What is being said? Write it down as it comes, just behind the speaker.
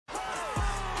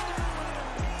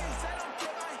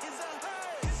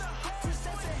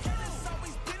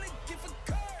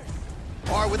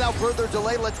without further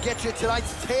delay, let's get you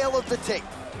tonight's tale of the tape.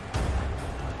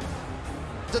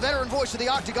 The veteran voice of the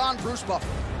Octagon, Bruce Buffer.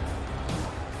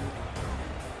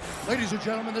 Ladies and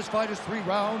gentlemen, this fight is 3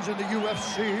 rounds in the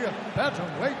UFC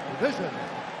bantamweight division.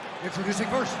 Introducing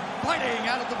first, fighting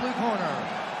out of the blue corner,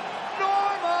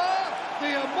 Norma the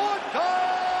Immortal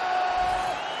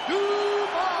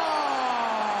Dumont.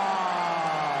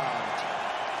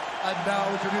 And now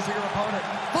introducing her opponent,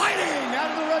 fighting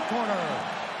out of the red corner,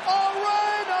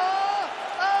 Irene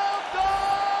Aldana.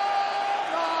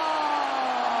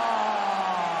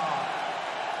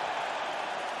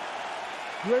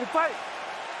 You ready to fight?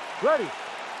 Ready.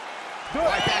 Good.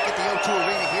 Right back at the O2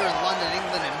 Arena here in London,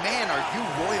 England, and man, are you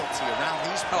royalty around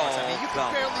these parts. I mean, you can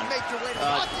barely make your way to the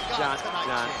Octagon tonight,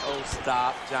 John, oh,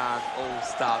 stop, John. Oh,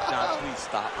 stop, John. Please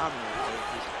stop. I'm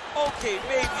not okay,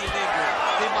 maybe in England,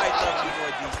 they might love you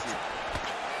more DC.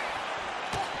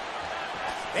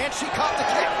 And she caught the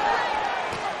kick.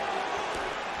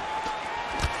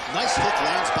 Nice hook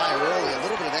lands by her early. A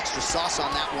little bit of extra sauce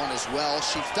on that one as well.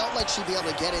 She felt like she'd be able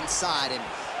to get inside and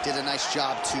did a nice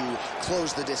job to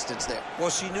close the distance there.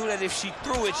 Well, she knew that if she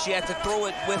threw it, she had to throw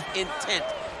it with intent.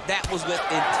 That was with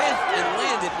intent and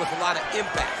landed with a lot of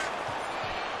impact.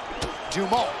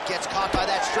 Dumont gets caught by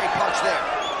that straight punch there.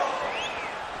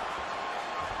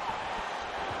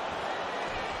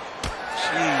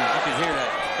 Jeez, you can hear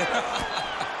that.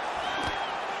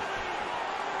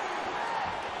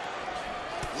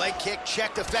 Leg kick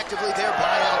checked effectively there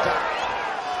by Aldana.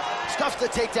 Stuffs the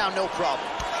takedown, no problem.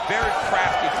 Very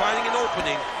crafty, finding an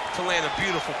opening to land a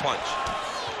beautiful punch.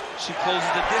 She closes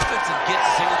the distance and gets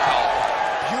a single collar.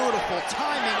 Beautiful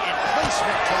timing and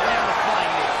placement to land the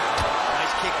flying knee.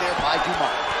 Nice kick there by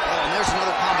Dumont. Oh, and there's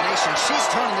another combination. She's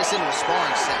turning this into a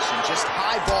sparring session. Just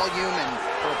high volume, and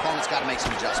her opponent's got to make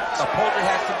some adjustments. Opponent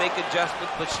has to make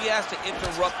adjustments, but she has to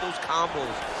interrupt those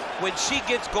combos. When she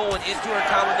gets going into her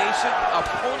combination,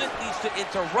 opponent needs to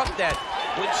interrupt that.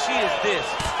 When she is this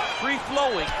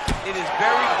free-flowing, it is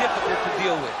very difficult to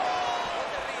deal with.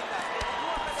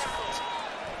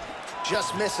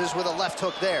 Just misses with a left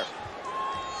hook there.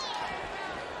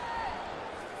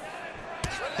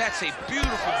 That's a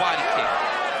beautiful body kick.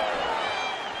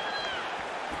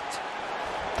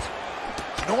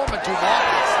 Norma Dumont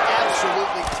is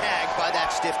absolutely tagged by that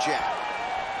stiff jab.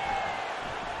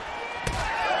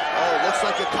 Oh, looks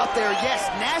like a cut there. Yes,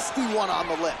 nasty one on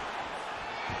the lip.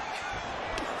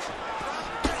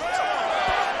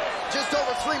 Just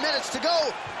over 3 minutes to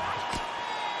go.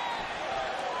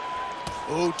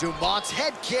 Oh, Dumont's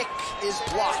head kick is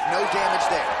blocked. No damage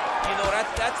there. You know,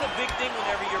 that's a big thing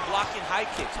whenever you're blocking high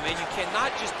kicks, man. You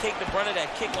cannot just take the brunt of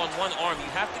that kick on one arm. You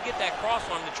have to get that cross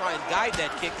arm to try and guide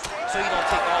that kick so you don't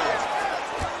take all of it.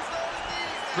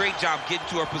 Great job getting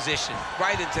to her position.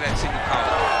 Right into that single collar.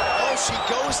 Oh, she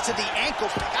goes to the ankle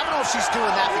pick. I don't know if she's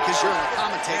doing that because you're in the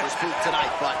commentator's booth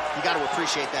tonight, but you got to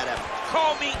appreciate that effort.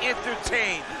 Call me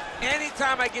entertained.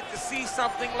 Anytime I get to see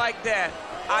something like that,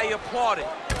 I applaud it.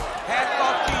 Hats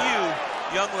off to you,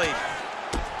 young lady.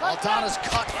 Aldana's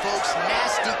cut, folks.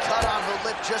 Nasty cut on her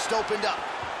lip just opened up.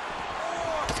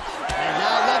 And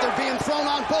now leather being thrown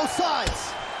on both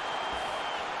sides.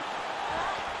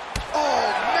 Oh,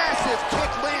 massive kick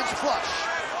lands flush.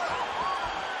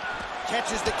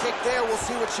 Catches the kick there. We'll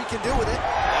see what she can do with it.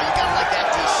 Oh, you gotta like that,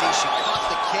 DC. She caught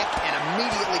the kick and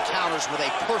immediately counters with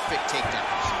a perfect takedown.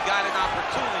 She got an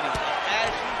opportunity. As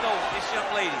you know, this young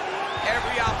lady,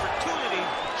 every opportunity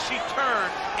she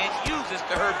turns and uses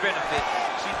to her benefit.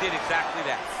 She did exactly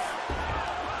that.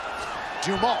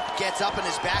 Dumont gets up and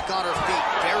is back on her feet.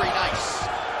 Very nice.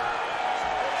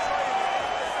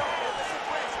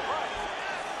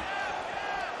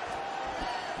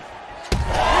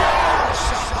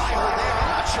 Shot by her there. I'm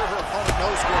not sure her opponent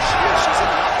knows where she is. She's in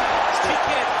the octagon. She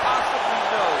can't possibly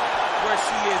know where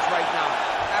she is right now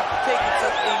after taking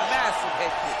such a massive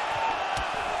head kick.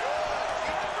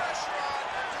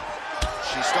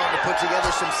 She's starting to put together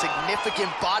some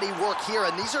significant body work here,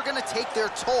 and these are going to take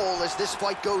their toll as this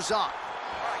fight goes on.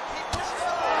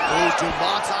 Oh,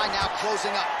 Dumont's eye now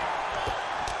closing up.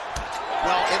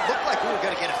 Well, it looked like we were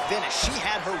going to get a finish. She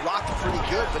had her rocked pretty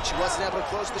good, but she wasn't able to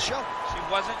close the show. She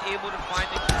wasn't able to find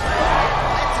it.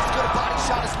 That's as good a body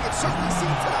shot as we have certainly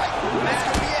seen tonight. That's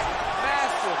going to be it.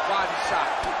 Massive body shot,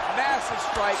 massive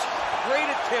strike, great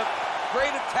attempt,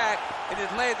 great attack, and it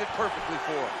landed perfectly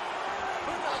for her.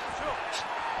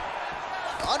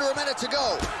 Under a minute to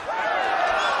go.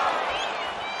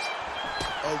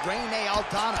 Irene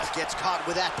Aldana gets caught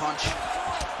with that punch.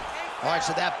 All right,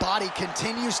 so that body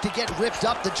continues to get ripped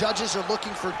up. The judges are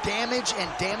looking for damage and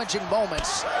damaging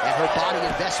moments, and her body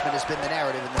investment has been the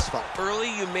narrative in this fight.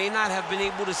 Early, you may not have been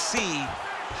able to see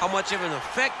how much of an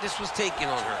effect this was taking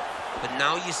on her. But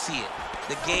now you see it.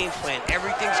 The game plan,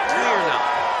 everything's clear now.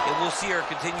 And we'll see her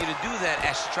continue to do that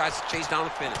as she tries to chase down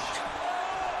the finish.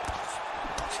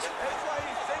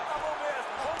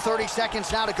 30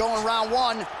 seconds now to go in round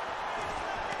one.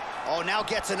 Oh, now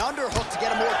gets an underhook to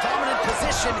get a more dominant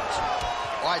position.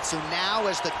 All right, so now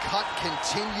as the cut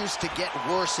continues to get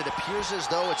worse, it appears as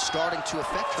though it's starting to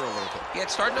affect her a little bit. Yeah,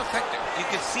 it's starting to affect her. You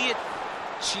can see it.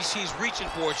 She's reaching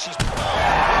for it. She's straight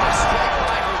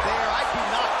by her there. I'd be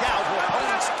knocked out. Her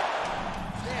opponent's...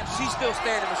 She's still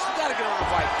standing, but she's got to get on the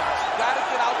right side. She's got to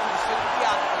get out to the center of the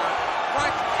octagon,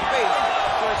 find some space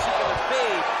so that she can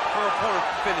evade her opponent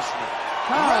from finishing it.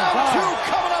 Round two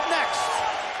coming up next.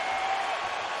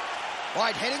 All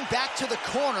right, heading back to the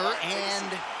corner, and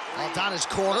Aldana's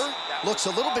corner looks a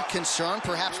little bit concerned,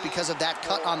 perhaps because of that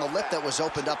cut on the lip that was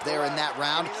opened up there in that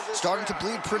round. Starting to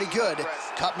bleed pretty good.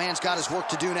 Cutman's got his work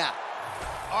to do now.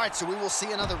 All right, so we will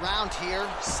see another round here.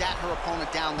 Sat her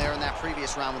opponent down there in that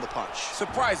previous round with a punch.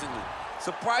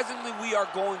 Surprisingly, we are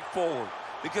going forward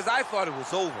because I thought it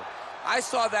was over. I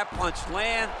saw that punch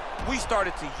land. We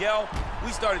started to yell.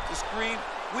 We started to scream.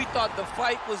 We thought the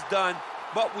fight was done,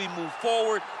 but we moved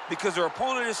forward because her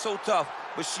opponent is so tough,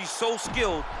 but she's so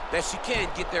skilled that she can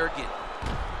get there again.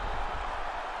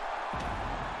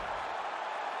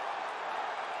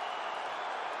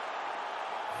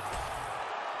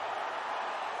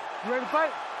 You ready to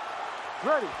fight?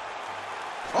 Ready.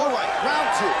 All right, round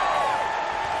two.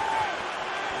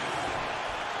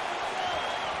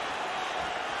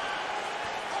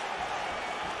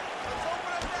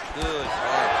 Good.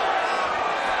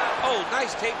 Oh,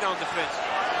 nice takedown defense.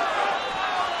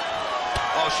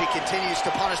 Oh, she continues to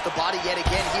punish the body yet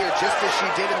again here, just as she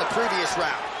did in the previous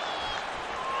round.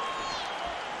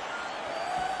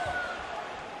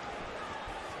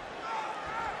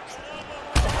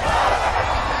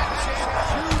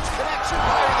 Huge connection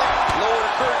by her there. Lower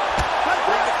the curtain.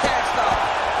 Bring the cast out.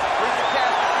 Bring the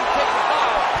cast if you take the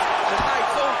foul.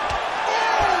 Tonight's over.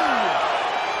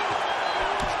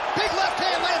 Big left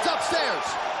hand lands upstairs.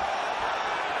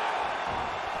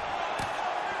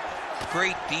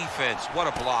 Great defense.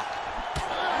 What a block.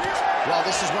 Well,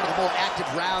 this is one of the more active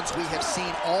rounds we have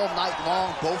seen all night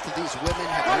long. Both of these women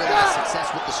have realized success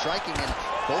with the striking, and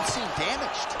both seem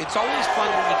damaged. It's always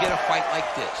fun when you get a fight like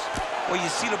this, where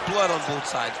you see the blood on both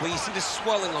sides, where you see the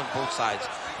swelling on both sides,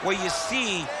 where you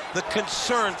see the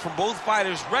concern from both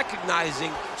fighters recognizing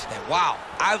that, wow,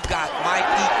 I've got my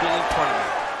equal in front of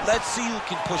me. Let's see who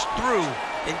can push through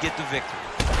and get the victory.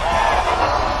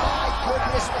 Oh, my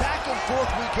goodness, back and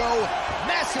forth we go.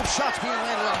 Massive shots being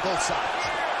landed on both sides.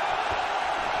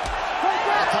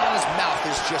 Aldana's mouth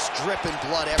is just dripping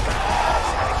blood everywhere.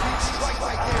 A huge strike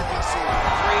right there, DC.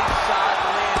 Great shot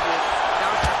landed.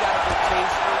 Now she's got to go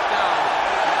chase her down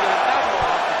and get another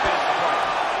one to finish the fight.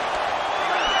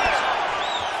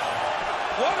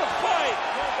 What a fight!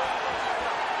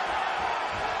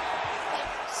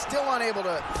 Still unable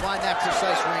to find that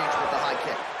precise range with the high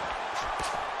kick.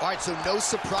 All right, so no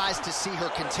surprise to see her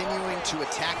continuing to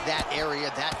attack that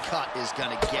area. That cut is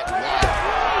going to get wide.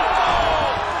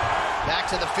 Back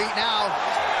to the feet now.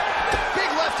 Big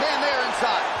left hand there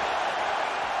inside.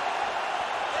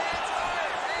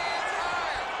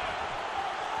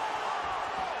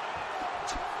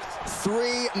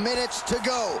 Three minutes to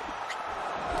go.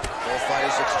 Both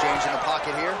fighters exchanging the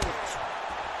pocket here.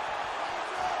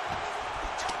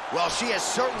 Well, she has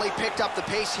certainly picked up the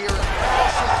pace here. She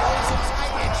throws it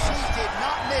tight, and she did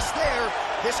not miss there.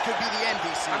 This could be the end,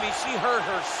 DC. I mean, she hurt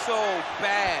her so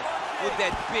bad with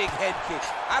that big head kick.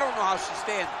 I don't know how she's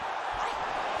standing.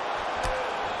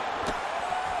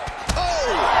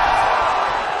 Oh!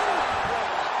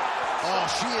 Oh,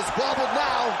 she is wobbled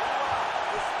now.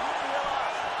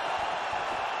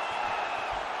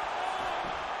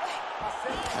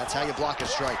 That's how you block a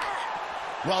strike.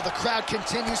 Well, the crowd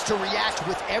continues to react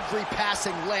with every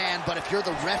passing land, but if you're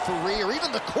the referee or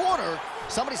even the corner,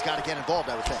 somebody's got to get involved,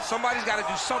 I would think. Somebody's got to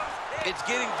do something. It's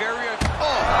getting very...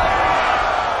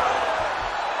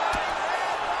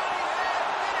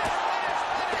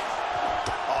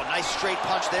 Oh, nice straight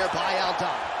punch there by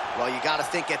Aldana. Well, you got to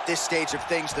think at this stage of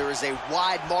things, there is a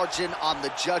wide margin on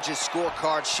the judges'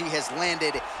 scorecard. She has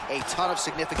landed a ton of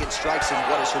significant strikes in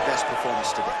what is her best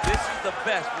performance today. This is the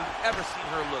best we've ever seen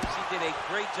her look. She did a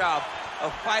great job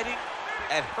of fighting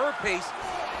at her pace,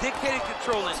 dictating,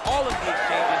 controlling all of the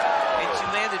exchanges, and she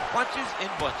landed punches and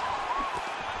bunches.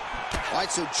 All right,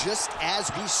 so just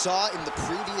as we saw in the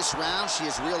previous round, she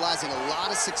is realizing a lot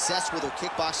of success with her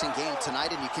kickboxing game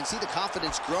tonight, and you can see the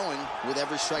confidence growing with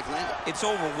every strike landed. It's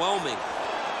overwhelming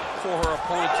for her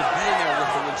opponent to be in there with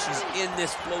her when she's in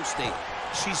this flow state.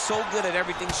 She's so good at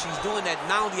everything she's doing that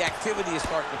now the activity is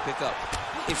starting to pick up.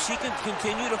 If she can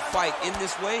continue to fight in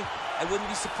this way, I wouldn't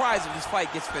be surprised if this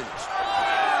fight gets finished.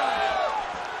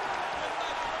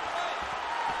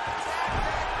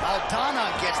 Aldana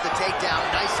gets the takedown.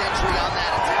 Nice entry on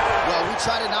that attack. Well, we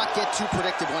try to not get too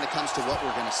predictive when it comes to what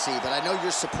we're going to see, but I know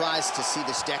you're surprised to see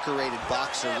this decorated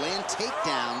boxer land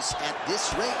takedowns at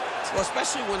this rate. Well,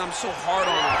 especially when I'm so hard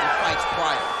on her in fights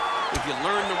prior. If you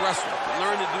learn to wrestle, if you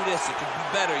learn to do this, it could be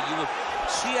better.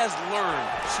 She has learned.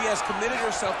 She has committed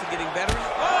herself to getting better.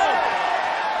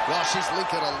 Oh! Well, she's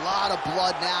leaking a lot of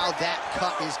blood now. That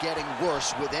cut is getting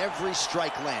worse with every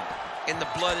strike landed. And the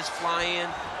blood is flying.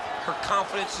 Her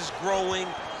confidence is growing.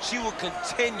 She will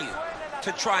continue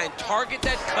to try and target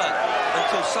that cut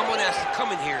until someone has to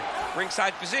come in here,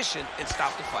 ringside position, and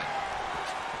stop the fight.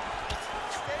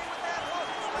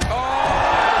 Oh!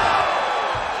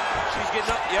 She's getting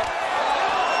up, yep.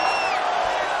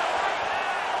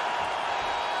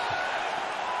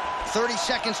 "30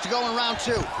 seconds to go in round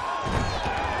 2.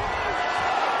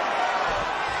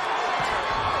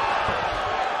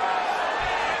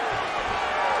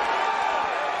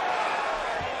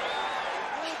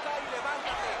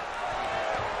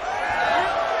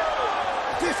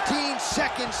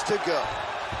 Seconds to go.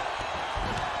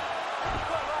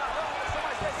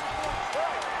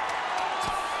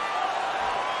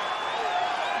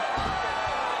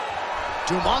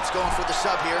 Dumont's going for the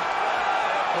sub here.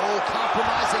 Oh,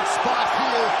 compromising spot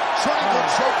here. Triangle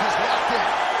choke is locked in.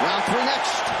 Round 3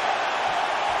 next.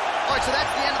 All right, so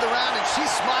that's the end of the round, and she's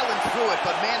smiling through it,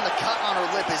 but man, the cut on her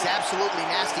lip is absolutely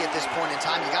nasty at this point in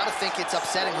time. You got to think it's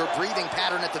upsetting her breathing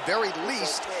pattern at the very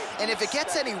least, and if it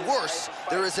gets any worse,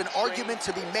 there is an argument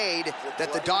to be made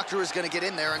that the doctor is going to get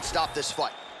in there and stop this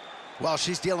fight. Well,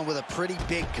 she's dealing with a pretty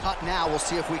big cut now. We'll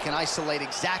see if we can isolate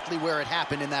exactly where it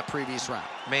happened in that previous round.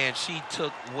 Man, she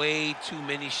took way too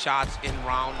many shots in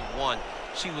round 1.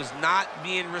 She was not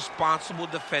being responsible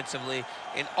defensively,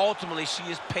 and ultimately she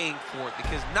is paying for it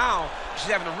because now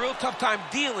she's having a real tough time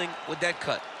dealing with that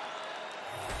cut.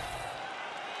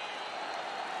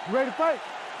 You ready to fight?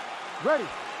 Ready.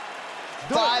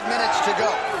 5 minutes to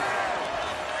go.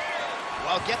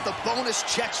 Well, get the bonus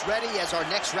checks ready as our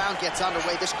next round gets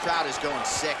underway. This crowd is going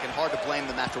sick, and hard to blame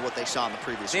them after what they saw in the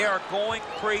previous round. They are going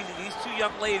crazy. These two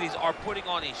young ladies are putting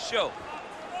on a show.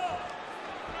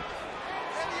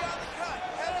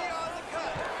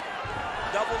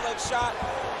 Double leg shot.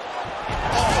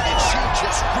 Oh, did she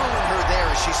just ruin her there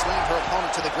as she slammed her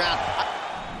opponent to the ground.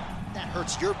 That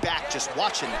hurts your back just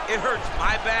watching it. It hurts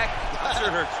my back. I'm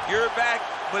sure it hurts your back,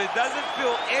 but it doesn't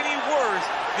feel any worse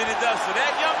than it does to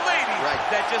that young lady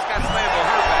that just got slammed on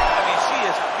her back. I mean, she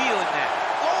is feeling that.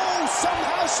 Oh,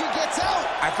 somehow she gets out.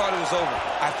 I thought it was over.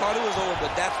 I thought it was over,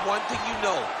 but that's one thing you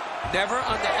know. Never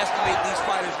underestimate these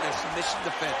fighters in their submission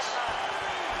defense.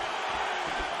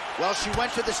 Well, she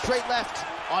went for the straight left,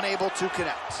 unable to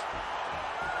connect.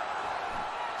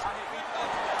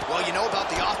 Well, you know about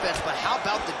the offense, but how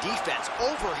about the defense?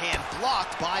 Overhand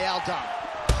blocked by Aldana.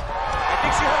 I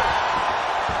think she hurt her.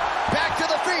 Back to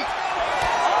the feet.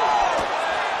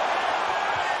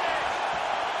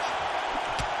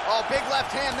 Oh, big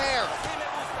left hand there.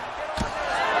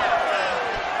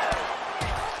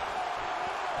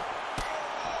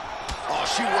 Oh,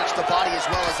 she works the body as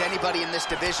well as anybody in this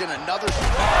division. Another... She's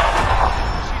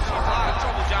in a lot of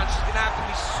trouble, John. She's going to have to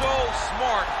be so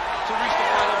smart to reach the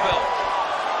final belt.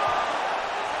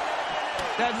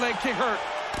 That leg kick hurt.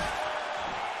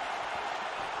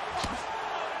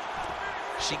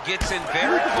 She gets in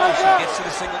very close and gets to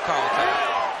the single collar tie.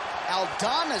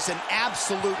 Aldana's an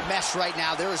absolute mess right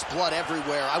now. There is blood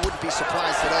everywhere. I wouldn't be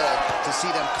surprised at all to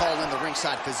see them call in the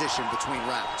ringside position between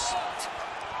rounds.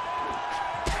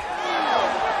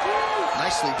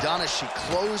 Nicely done as she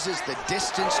closes the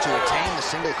distance to attain the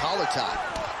single collar tie.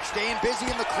 Staying busy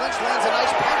in the clinch, lands a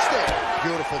nice punch there.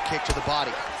 Beautiful kick to the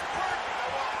body.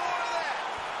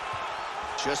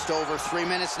 Just over 3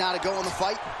 minutes now to go in the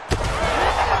fight.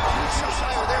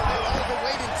 There, they're all the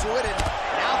way into it, and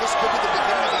now this could be the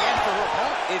beginning of the end for her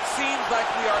opponent. It seems like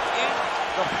we are in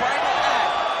the final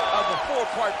act of the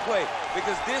four-part play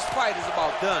because this fight is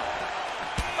about done.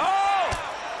 Oh!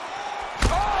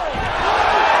 Oh!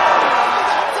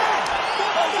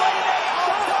 That's it!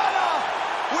 Aldana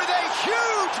with a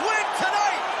huge win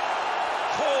tonight!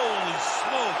 Holy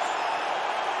smokes!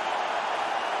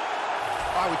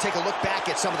 All right, we take a look back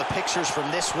at some of the pictures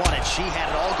from this one, and she had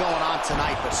it all going on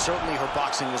tonight, but certainly her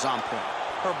boxing was on point.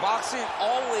 Her boxing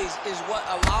always is what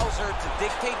allows her to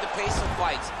dictate the pace of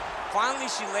fights. Finally,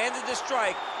 she landed the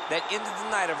strike that ended the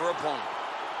night of her opponent.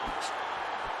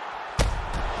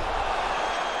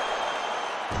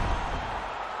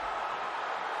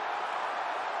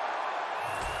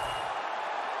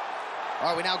 All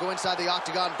right, we now go inside the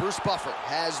octagon. Bruce Buffer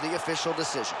has the official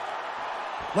decision.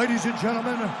 Ladies and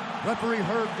gentlemen, referee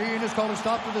Herb Dean has called a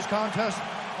stop to this contest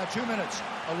at 2 minutes,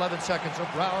 11 seconds of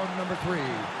round number 3.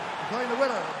 Declaring the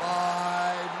winner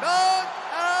by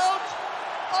knockout,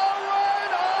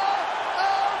 Irene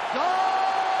Aldana!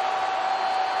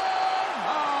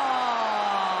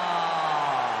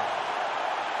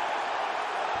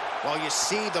 Well, you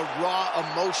see the raw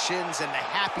emotions and the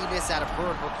happiness out of her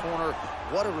in her corner.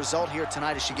 What a result here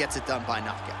tonight as she gets it done by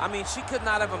knockout. I mean, she could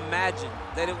not have imagined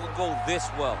that it would go this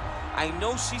well. I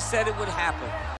know she said it would happen,